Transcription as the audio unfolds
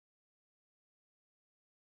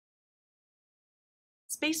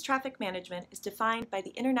Space traffic management is defined by the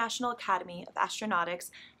International Academy of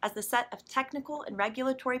Astronautics as the set of technical and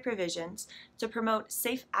regulatory provisions to promote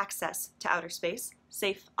safe access to outer space,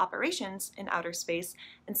 safe operations in outer space,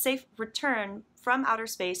 and safe return from outer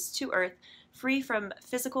space to Earth free from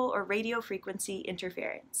physical or radio frequency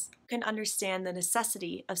interference. To understand the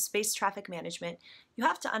necessity of space traffic management, you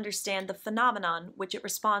have to understand the phenomenon which it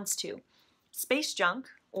responds to. Space junk,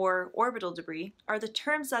 or orbital debris, are the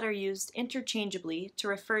terms that are used interchangeably to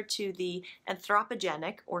refer to the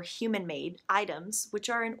anthropogenic, or human-made, items which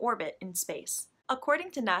are in orbit in space.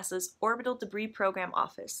 According to NASA's Orbital Debris Program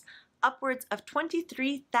Office, upwards of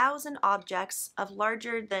 23,000 objects of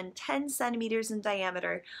larger than 10 centimeters in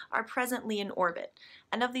diameter are presently in orbit,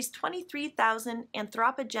 and of these 23,000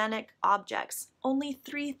 anthropogenic objects, only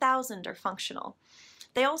 3,000 are functional.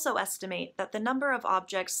 They also estimate that the number of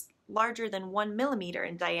objects larger than 1 millimeter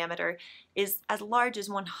in diameter is as large as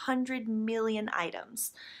 100 million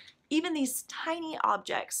items. Even these tiny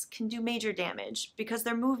objects can do major damage because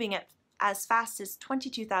they're moving at as fast as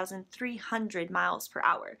 22,300 miles per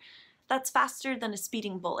hour. That's faster than a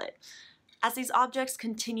speeding bullet. As these objects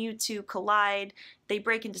continue to collide, they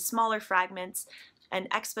break into smaller fragments and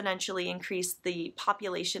exponentially increase the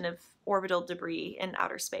population of orbital debris in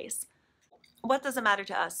outer space. What does it matter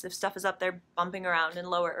to us if stuff is up there bumping around in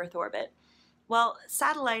lower Earth orbit? Well,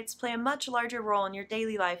 satellites play a much larger role in your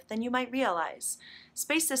daily life than you might realize.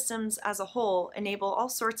 Space systems as a whole enable all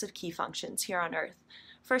sorts of key functions here on Earth.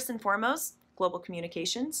 First and foremost, global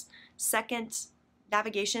communications. Second,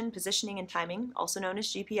 navigation, positioning, and timing, also known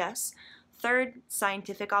as GPS. Third,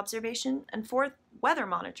 scientific observation. And fourth, weather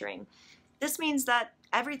monitoring. This means that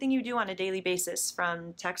everything you do on a daily basis,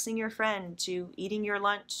 from texting your friend to eating your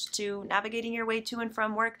lunch to navigating your way to and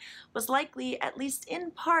from work, was likely, at least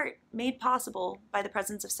in part, made possible by the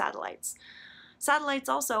presence of satellites. Satellites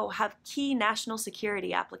also have key national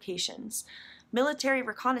security applications. Military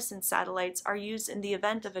reconnaissance satellites are used in the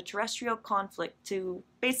event of a terrestrial conflict to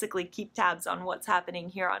basically keep tabs on what's happening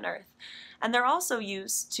here on Earth. And they're also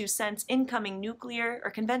used to sense incoming nuclear or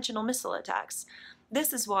conventional missile attacks.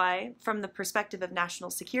 This is why, from the perspective of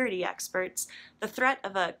national security experts, the threat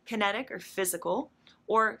of a kinetic or physical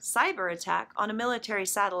or cyber attack on a military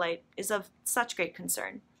satellite is of such great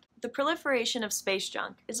concern. The proliferation of space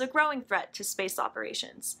junk is a growing threat to space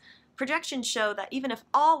operations. Projections show that even if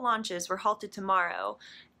all launches were halted tomorrow,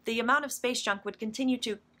 the amount of space junk would continue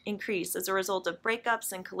to increase as a result of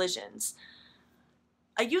breakups and collisions.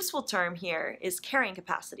 A useful term here is carrying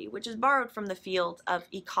capacity, which is borrowed from the field of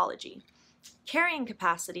ecology. Carrying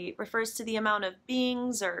capacity refers to the amount of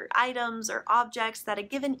beings or items or objects that a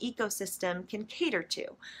given ecosystem can cater to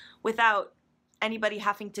without anybody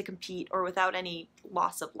having to compete or without any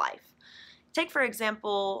loss of life. Take, for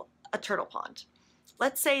example, a turtle pond.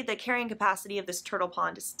 Let's say the carrying capacity of this turtle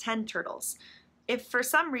pond is 10 turtles. If for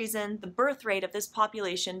some reason the birth rate of this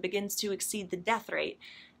population begins to exceed the death rate,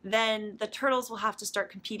 then the turtles will have to start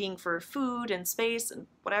competing for food and space and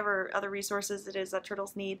whatever other resources it is that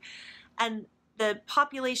turtles need. And the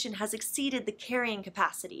population has exceeded the carrying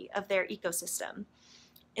capacity of their ecosystem.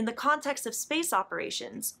 In the context of space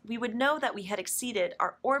operations, we would know that we had exceeded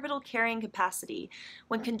our orbital carrying capacity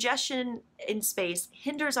when congestion in space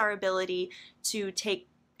hinders our ability to take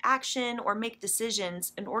action or make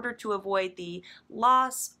decisions in order to avoid the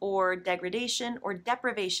loss or degradation or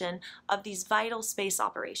deprivation of these vital space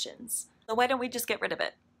operations. So why don't we just get rid of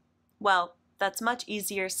it? Well, that's much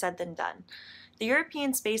easier said than done. The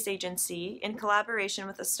European Space Agency, in collaboration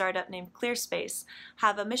with a startup named ClearSpace,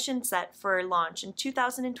 have a mission set for launch in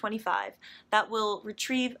 2025 that will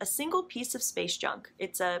retrieve a single piece of space junk.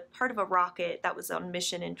 It's a part of a rocket that was on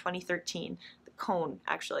mission in 2013, the cone,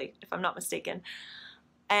 actually, if I'm not mistaken.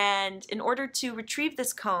 And in order to retrieve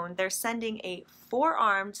this cone, they're sending a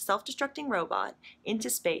 4-armed self-destructing robot into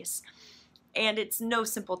space, and it's no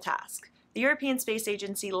simple task. The European Space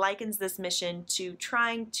Agency likens this mission to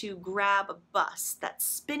trying to grab a bus that's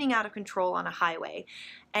spinning out of control on a highway,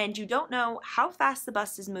 and you don't know how fast the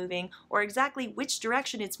bus is moving or exactly which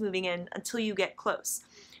direction it's moving in until you get close.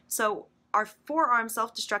 So our 4-armed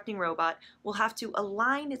self-destructing robot will have to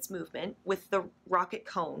align its movement with the rocket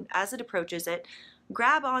cone as it approaches it,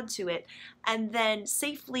 grab onto it, and then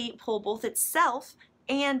safely pull both itself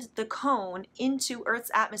and the cone into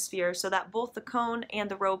Earth's atmosphere so that both the cone and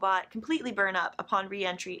the robot completely burn up upon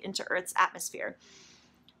re-entry into Earth's atmosphere.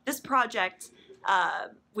 This project,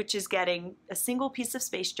 which is getting a single piece of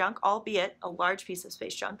space junk, albeit a large piece of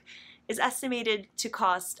space junk, is estimated to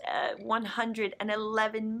cost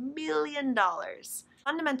 $111 million.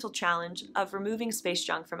 Fundamental challenge of removing space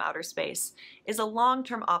junk from outer space is a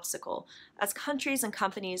long-term obstacle, as countries and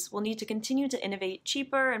companies will need to continue to innovate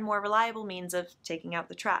cheaper and more reliable means of taking out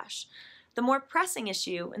the trash. The more pressing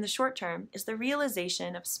issue in the short term is the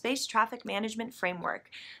realization of space traffic management framework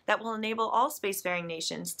that will enable all spacefaring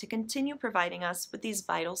nations to continue providing us with these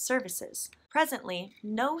vital services. Presently,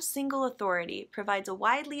 no single authority provides a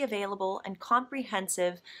widely available and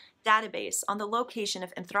comprehensive database on the location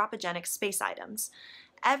of anthropogenic space items.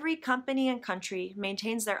 Every company and country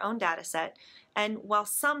maintains their own dataset, and while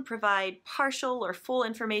some provide partial or full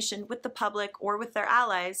information with the public or with their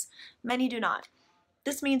allies, many do not.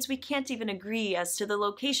 This means we can't even agree as to the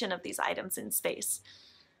location of these items in space.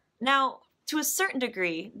 Now, to a certain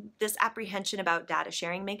degree, this apprehension about data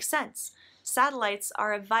sharing makes sense. Satellites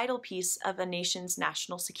are a vital piece of a nation's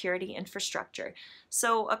national security infrastructure,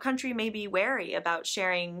 so a country may be wary about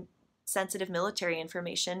sharing sensitive military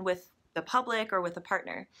information with the public or with a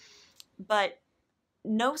partner. But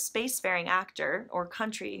no spacefaring actor or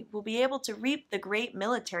country will be able to reap the great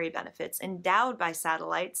military benefits endowed by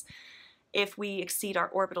satellites if we exceed our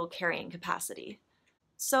orbital carrying capacity.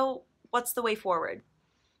 So, what's the way forward?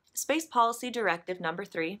 Space Policy Directive Number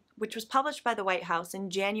 3, which was published by the White House in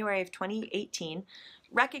January of 2018,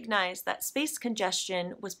 recognized that space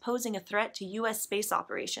congestion was posing a threat to U.S. space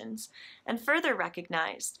operations, and further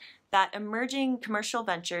recognized that emerging commercial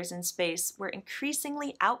ventures in space were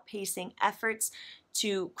increasingly outpacing efforts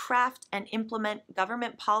to craft and implement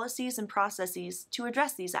government policies and processes to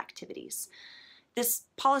address these activities. This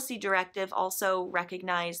policy directive also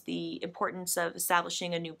recognized the importance of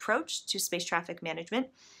establishing a new approach to space traffic management,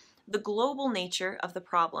 the global nature of the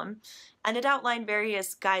problem, and it outlined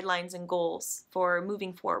various guidelines and goals for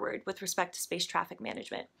moving forward with respect to space traffic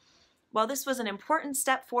management. While this was an important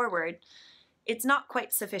step forward, it's not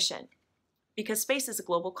quite sufficient, because space is a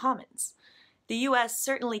global commons. The U.S.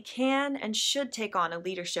 certainly can and should take on a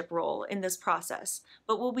leadership role in this process,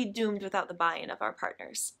 but will be doomed without the buy-in of our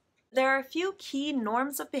partners. There are a few key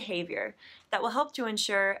norms of behavior that will help to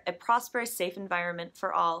ensure a prosperous, safe environment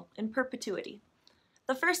for all in perpetuity.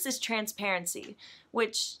 The first is transparency,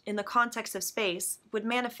 which, in the context of space, would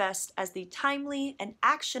manifest as the timely and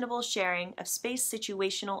actionable sharing of space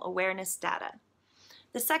situational awareness data.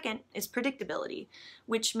 The second is predictability,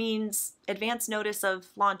 which means advance notice of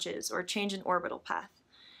launches or change in orbital path.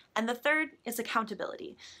 And the third is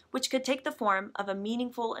accountability, which could take the form of a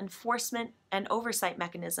meaningful enforcement and oversight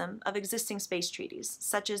mechanism of existing space treaties,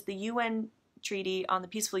 such as the UN Treaty on the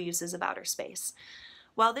Peaceful Uses of Outer Space.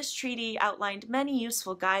 While this treaty outlined many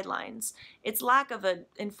useful guidelines, its lack of an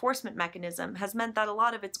enforcement mechanism has meant that a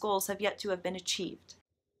lot of its goals have yet to have been achieved.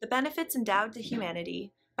 The benefits endowed to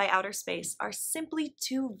humanity by outer space are simply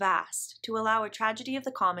too vast to allow a tragedy of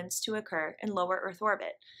the commons to occur in lower Earth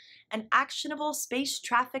orbit. An actionable space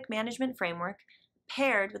traffic management framework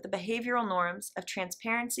paired with the behavioral norms of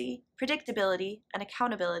transparency, predictability, and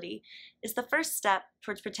accountability is the first step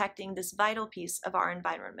towards protecting this vital piece of our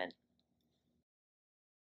environment.